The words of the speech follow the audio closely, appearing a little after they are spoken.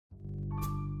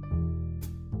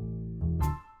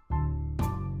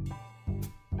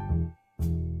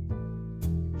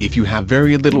If you have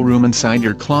very little room inside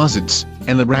your closets,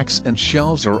 and the racks and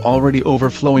shelves are already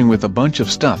overflowing with a bunch of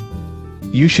stuff,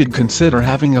 you should consider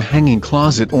having a hanging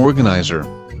closet organizer.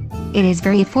 It is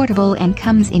very affordable and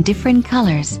comes in different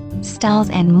colors, styles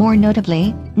and more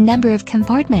notably, number of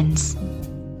compartments.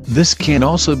 This can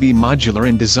also be modular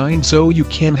in design so you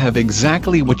can have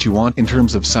exactly what you want in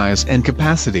terms of size and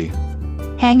capacity.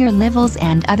 Hanger levels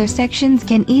and other sections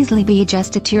can easily be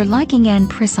adjusted to your liking and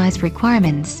precise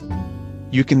requirements.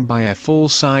 You can buy a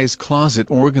full-size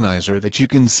closet organizer that you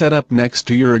can set up next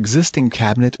to your existing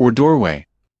cabinet or doorway.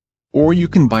 Or you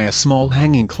can buy a small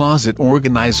hanging closet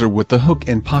organizer with the hook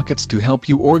and pockets to help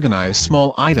you organize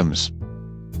small items,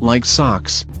 like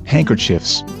socks,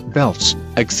 handkerchiefs, belts,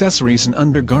 accessories and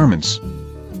undergarments.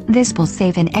 This will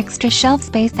save an extra shelf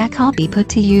space that can't be put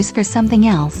to use for something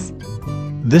else.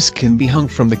 This can be hung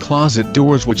from the closet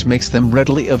doors, which makes them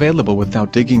readily available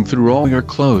without digging through all your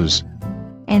clothes.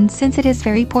 And since it is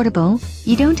very portable,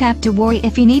 you don't have to worry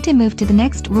if you need to move to the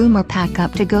next room or pack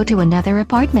up to go to another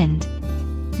apartment.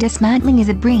 Dismantling is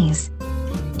a breeze.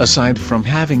 Aside from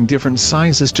having different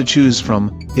sizes to choose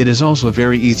from, it is also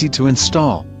very easy to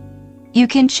install. You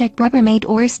can check Rubbermaid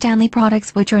or Stanley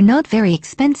products, which are not very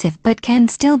expensive but can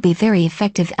still be very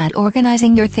effective at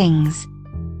organizing your things.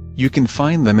 You can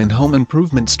find them in home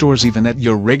improvement stores, even at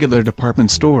your regular department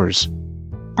stores.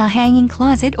 A hanging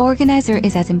closet organizer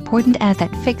is as important as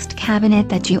that fixed cabinet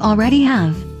that you already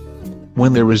have.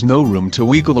 When there is no room to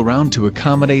wiggle around to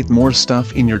accommodate more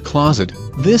stuff in your closet,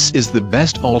 this is the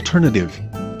best alternative.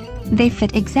 They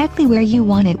fit exactly where you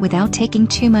want it without taking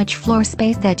too much floor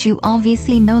space that you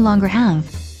obviously no longer have.